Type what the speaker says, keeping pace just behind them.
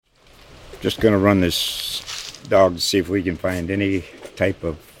Just going to run this dog to see if we can find any type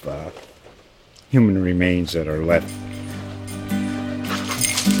of human remains that are left.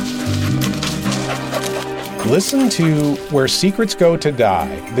 Listen to Where Secrets Go to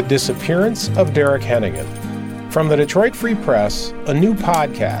Die, The Disappearance of Derek Hennigan. From the Detroit Free Press, a new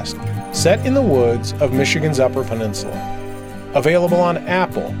podcast set in the woods of Michigan's Upper Peninsula. Available on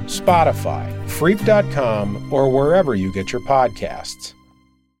Apple, Spotify, Freep.com, or wherever you get your podcasts.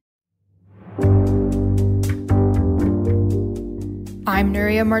 I'm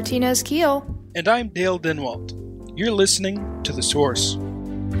Nuria Martinez-Keel. And I'm Dale Denwalt. You're listening to The Source.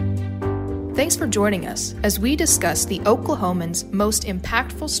 Thanks for joining us as we discuss the Oklahomans' most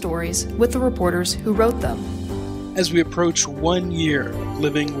impactful stories with the reporters who wrote them. As we approach 1 year of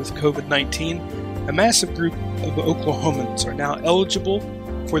living with COVID-19, a massive group of Oklahomans are now eligible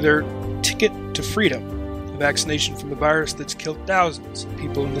for their ticket to freedom, a vaccination from the virus that's killed thousands of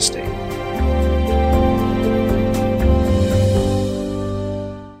people in the state.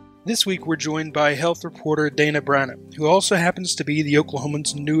 This week we're joined by health reporter Dana Brannon, who also happens to be the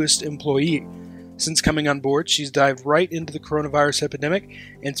Oklahoman's newest employee. Since coming on board, she's dived right into the coronavirus epidemic,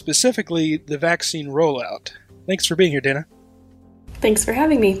 and specifically the vaccine rollout. Thanks for being here, Dana. Thanks for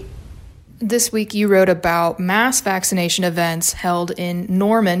having me. This week you wrote about mass vaccination events held in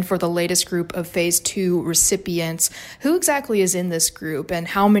Norman for the latest group of Phase 2 recipients. Who exactly is in this group, and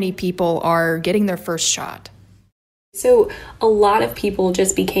how many people are getting their first shot? So a lot of people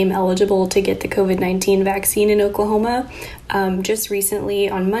just became eligible to get the COVID-19 vaccine in Oklahoma. Just recently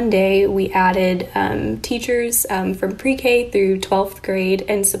on Monday, we added teachers from pre-K through 12th grade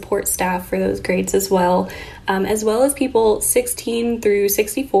and support staff for those grades as well as people 16 through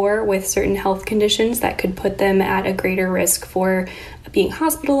 64 with certain health conditions that could put them at a greater risk for being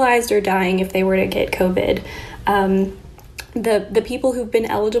hospitalized or dying if they were to get COVID. The people who've been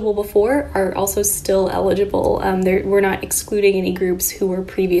eligible before are also still eligible. We're not excluding any groups who were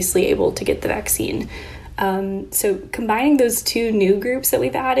previously able to get the vaccine. So combining those two new groups that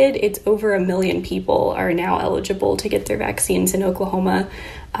we've added, it's over 1 million people are now eligible to get their vaccines in Oklahoma.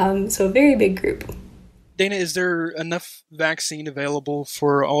 So a very big group. Dana, is there enough vaccine available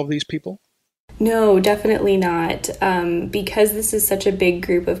for all of these people? No, definitely not. Because this is such a big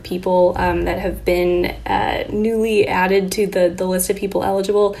group of people that have been newly added to the list of people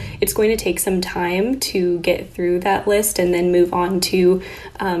eligible, it's going to take some time to get through that list and then move on to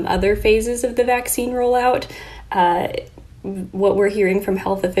other phases of the vaccine rollout. What we're hearing from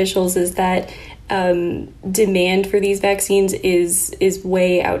health officials is that demand for these vaccines is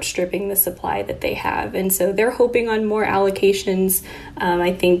way outstripping the supply that they have. And so they're hoping on more allocations.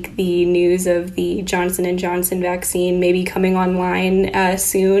 I think the news of the Johnson & Johnson vaccine maybe coming online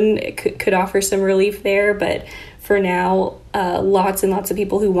soon could offer some relief there. But for now, lots and lots of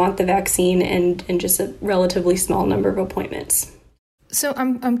people who want the vaccine and just a relatively small number of appointments. So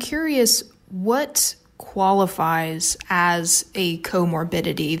I'm curious, what qualifies as a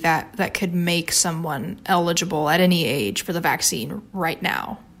comorbidity that could make someone eligible at any age for the vaccine right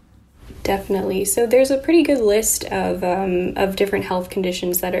now? Definitely. So there's a pretty good list of different health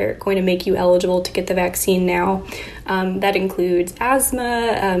conditions that are going to make you eligible to get the vaccine now. That includes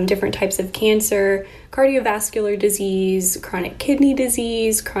asthma, different types of cancer, cardiovascular disease, chronic kidney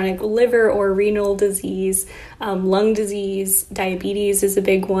disease, chronic liver or renal disease, lung disease, diabetes is a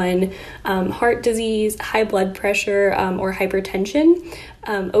big one, heart disease, high blood pressure or hypertension,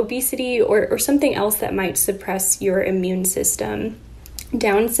 obesity, or something else that might suppress your immune system.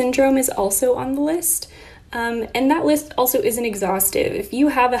 Down syndrome is also on the list. And that list also isn't exhaustive. If you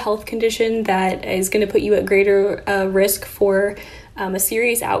have a health condition that is going to put you at greater risk for a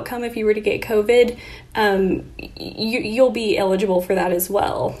serious outcome if you were to get COVID, you'll be eligible for that as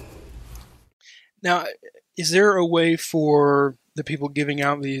well. Now, is there a way for the people giving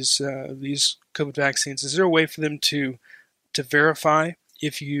out these COVID vaccines, is there a way for them to verify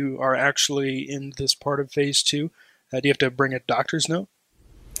if you are actually in this part of Phase 2? Do you have to bring a doctor's note?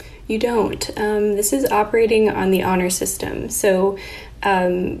 You don't. This is operating on the honor system. So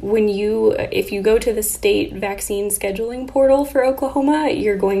if you go to the state vaccine scheduling portal for Oklahoma,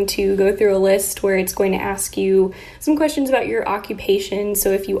 you're going to go through a list where it's going to ask you some questions about your occupation.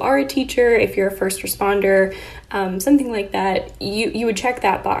 So if you are a teacher, if you're a first responder, something like that, you would check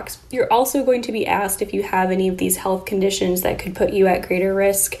that box. You're also going to be asked if you have any of these health conditions that could put you at greater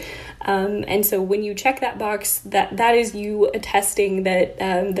risk. And so when you check that box, that is you attesting that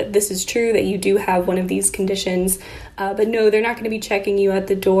this is true, that you do have one of these conditions. But no, they're not going to be checking you at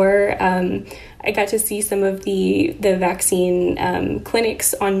the door. I got to see some of the vaccine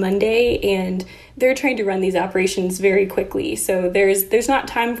clinics on Monday, and they're trying to run these operations very quickly. So there's not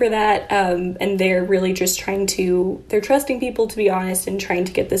time for that. And they're really just they're trusting people to be honest and trying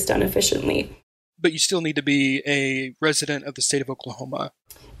to get this done efficiently. But you still need to be a resident of the state of Oklahoma.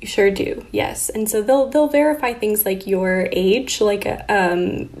 You sure do, yes. And so they'll verify things like your age, like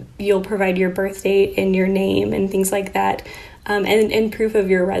you'll provide your birth date and your name and things like that, and proof of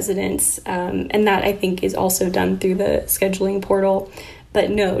your residence. And that, I think, is also done through the scheduling portal.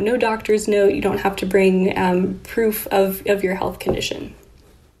 But no doctor's note. You don't have to bring proof of your health condition.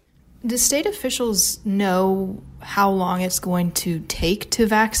 Do state officials know how long it's going to take to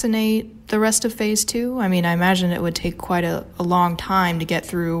vaccinate the rest of phase 2? I mean, I imagine it would take quite a long time to get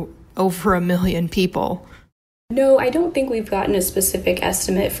through over 1 million people. No, I don't think we've gotten a specific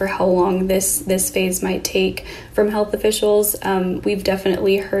estimate for how long this phase might take from health officials. We've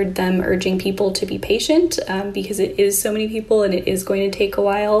definitely heard them urging people to be patient because it is so many people and it is going to take a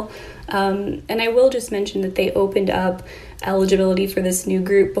while. And I will just mention that they opened up eligibility for this new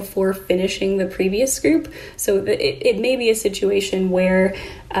group before finishing the previous group. So it may be a situation where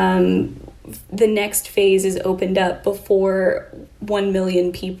the next phase is opened up before 1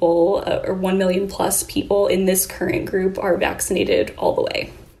 million people or 1 million plus people in this current group are vaccinated all the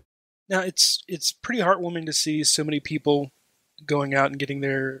way. Now, it's pretty heartwarming to see so many people going out and getting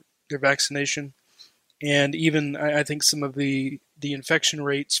their vaccination. And even I think some of the infection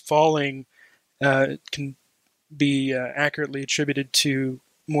rates falling can be accurately attributed to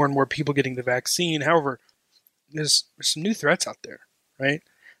more and more people getting the vaccine. However, there's some new threats out there, right?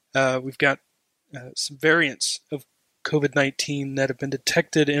 We've got some variants of COVID-19 that have been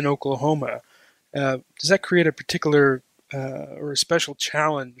detected in Oklahoma. Does that create a particular or a special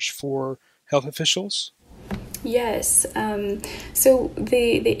challenge for health officials? Yes. So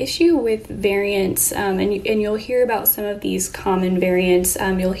the issue with variants, and you'll hear about some of these common variants.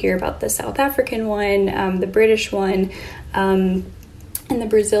 You'll hear about the South African one, the British one, and the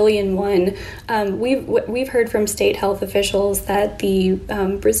Brazilian one. We've heard from state health officials that the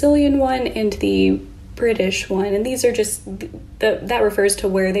Brazilian one and the British one, and these are just that refers to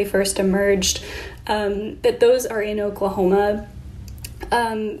where they first emerged, that those are in Oklahoma.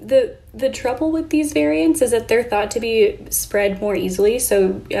 The trouble with these variants is that they're thought to be spread more easily,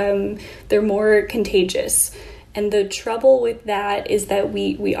 so they're more contagious. And the trouble with that is that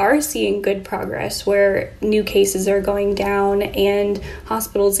we are seeing good progress where new cases are going down and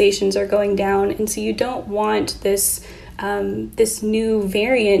hospitalizations are going down. And so you don't want this new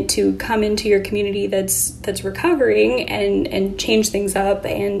variant to come into your community that's recovering and change things up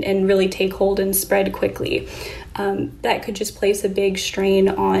and really take hold and spread quickly. That could just place a big strain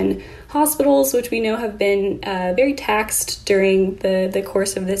on hospitals, which we know have been very taxed during the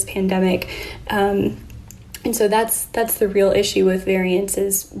course of this pandemic. And so that's the real issue with variants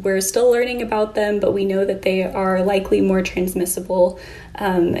is we're still learning about them, but we know that they are likely more transmissible,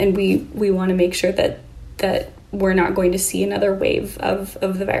 and we want to make sure that we're not going to see another wave of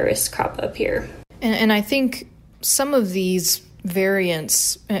the virus crop up here. And I think some of these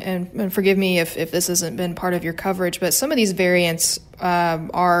variants, and forgive me if this hasn't been part of your coverage, but some of these variants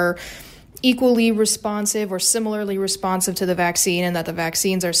are equally responsive or similarly responsive to the vaccine, and that the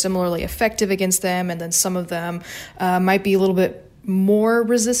vaccines are similarly effective against them, and then some of them might be a little bit more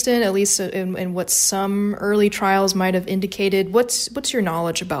resistant, at least in what some early trials might have indicated. What's your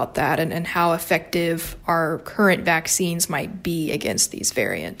knowledge about that, and how effective our current vaccines might be against these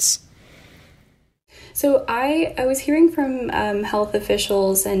variants? So I was hearing from health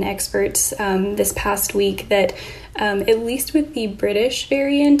officials and experts this past week that at least with the British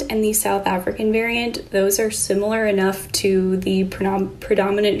variant and the South African variant, those are similar enough to the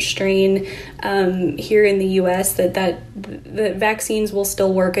predominant strain here in the U.S. that the vaccines will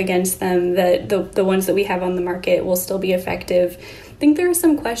still work against them, that the ones that we have on the market will still be effective. I think there are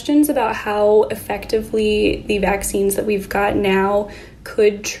some questions about how effectively the vaccines that we've got now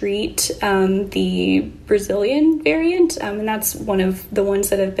could treat the Brazilian variant, and that's one of the ones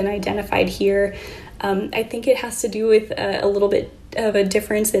that have been identified here. I think it has to do with a little bit of a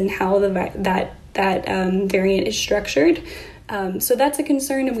difference in how that variant is structured. So that's a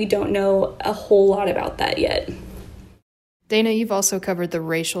concern, and we don't know a whole lot about that yet. Dana, you've also covered the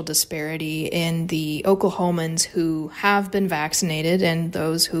racial disparity in the Oklahomans who have been vaccinated and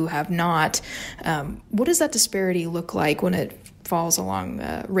those who have not. What does that disparity look like when it falls along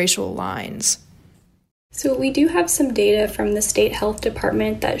racial lines? So we do have some data from the state health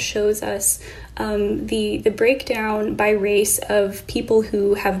department that shows us the breakdown by race of people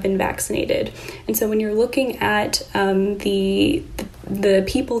who have been vaccinated. And so when you're looking at the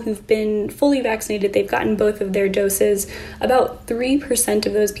people who've been fully vaccinated, they've gotten both of their doses, about 3%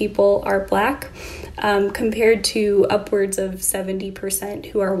 of those people are Black, compared to upwards of 70%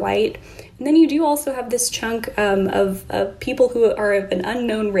 who are white. And then you do also have this chunk of people who are of an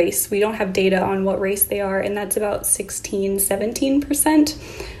unknown race. We don't have data on what race they are, and that's about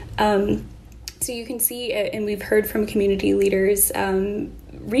 17%. So you can see, and we've heard from community leaders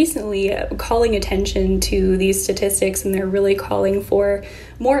recently calling attention to these statistics, and they're really calling for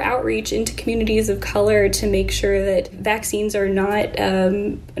more outreach into communities of color to make sure that vaccines are not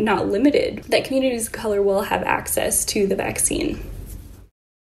limited, that communities of color will have access to the vaccine.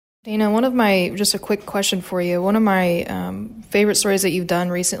 Dana, just a quick question for you. One of my favorite stories that you've done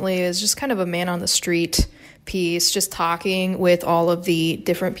recently is just kind of a man on the street piece, just talking with all of the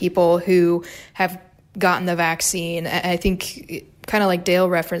different people who have gotten the vaccine. I think kind of like Dale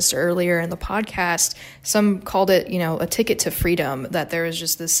referenced earlier in the podcast, some called it, a ticket to freedom, that there is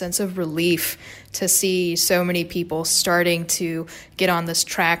just this sense of relief to see so many people starting to get on this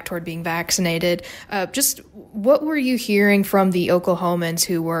track toward being vaccinated. Just what were you hearing from the Oklahomans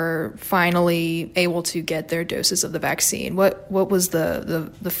who were finally able to get their doses of the vaccine? What was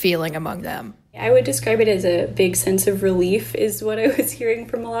the feeling among them? I would describe it as a big sense of relief is what I was hearing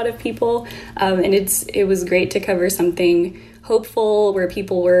from a lot of people. And it was great to cover something hopeful where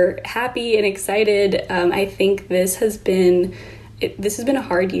people were happy and excited. I think this has been a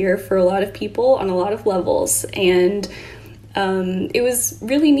hard year for a lot of people on a lot of levels. And it was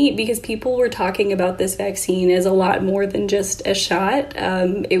really neat because people were talking about this vaccine as a lot more than just a shot.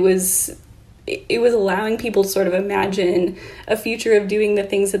 It was allowing people to sort of imagine a future of doing the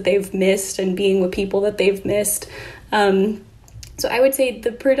things that they've missed and being with people that they've missed. So I would say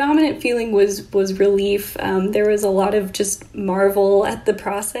the predominant feeling was relief. There was a lot of just marvel at the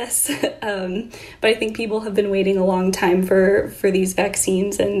process. But I think people have been waiting a long time for these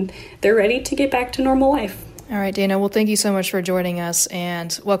vaccines, and they're ready to get back to normal life. All right, Dana. Well, thank you so much for joining us,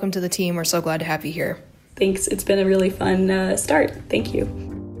 and welcome to the team. We're so glad to have you here. Thanks. It's been a really fun start. Thank you.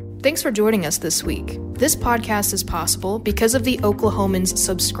 Thanks for joining us this week. This podcast is possible because of the Oklahomans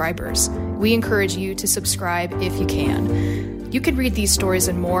subscribers. We encourage you to subscribe if you can. You can read these stories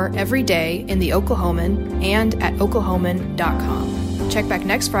and more every day in the Oklahoman and at oklahoman.com. Check back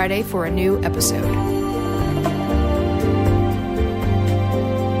next Friday for a new episode.